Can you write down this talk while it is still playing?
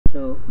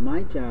So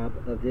my job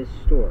of this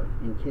store,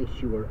 in case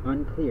you were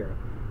unclear,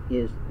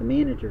 is the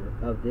manager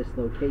of this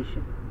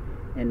location,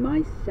 and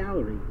my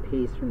salary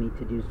pays for me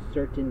to do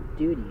certain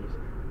duties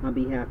on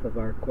behalf of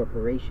our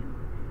corporation,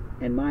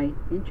 and my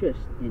interest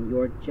in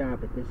your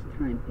job at this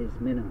time is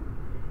minimal.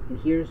 And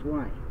here's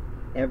why.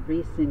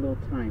 Every single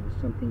time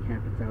something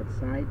happens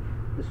outside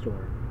the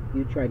store,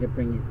 you try to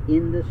bring it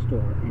in the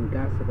store and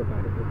gossip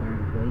about it with our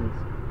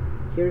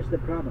employees. Here's the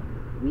problem.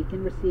 We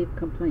can receive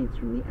complaints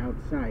from the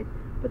outside,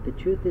 but the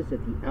truth is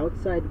that the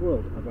outside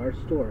world of our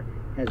store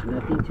has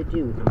nothing to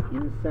do with the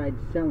inside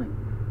selling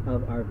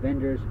of our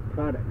vendors'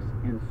 products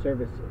and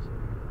services.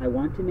 I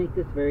want to make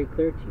this very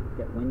clear to you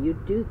that when you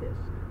do this,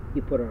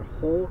 you put our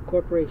whole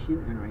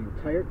corporation and our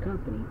entire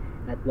company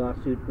at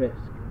lawsuit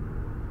risk.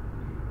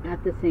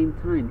 At the same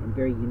time, in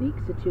very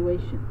unique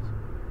situations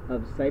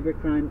of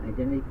cybercrime,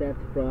 identity theft,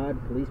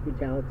 fraud, police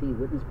brutality,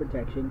 witness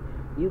protection,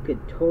 you could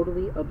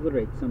totally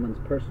obliterate someone's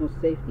personal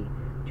safety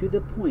to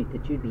the point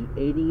that you'd be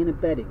aiding and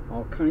abetting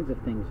all kinds of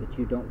things that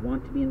you don't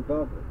want to be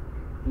involved with.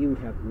 You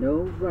have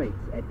no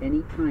rights at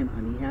any time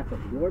on behalf of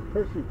your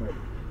personhood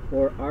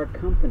or our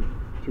company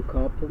to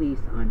call police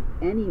on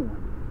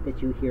anyone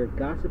that you hear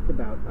gossiped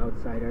about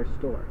outside our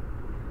store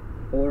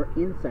or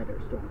inside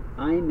our store.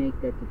 I make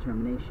that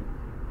determination.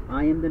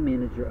 I am the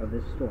manager of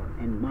this store,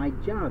 and my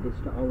job is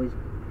to always,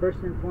 first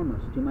and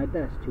foremost, do my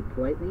best to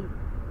politely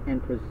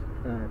and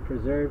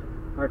preserve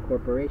our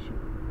corporation.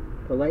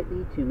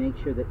 Politely to make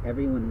sure that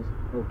everyone is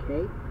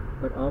okay,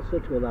 but also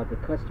to allow the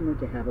customer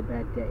to have a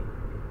bad day.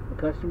 A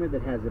customer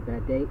that has a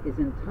bad day is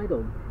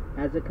entitled,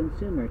 as a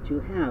consumer, to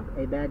have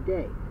a bad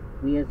day.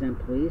 We as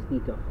employees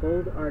need to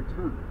hold our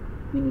tongue.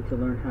 We need to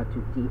learn how to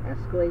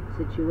de-escalate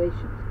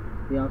situations.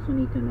 We also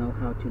need to know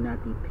how to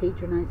not be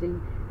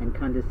patronizing and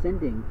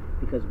condescending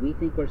because we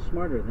think we're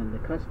smarter than the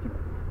customer.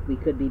 We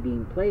could be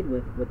being played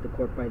with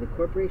by the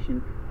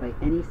corporation by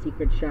any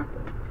secret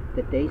shopper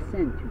that they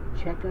send to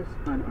check us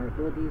on our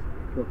abilities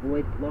to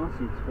avoid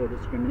lawsuits for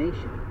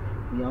discrimination.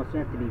 We also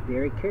have to be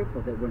very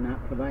careful that we're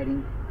not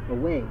providing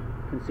away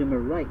consumer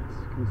rights.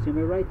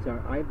 Consumer rights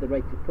are, I have the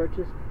right to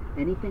purchase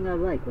anything I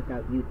like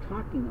without you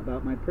talking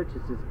about my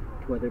purchases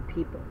to other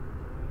people.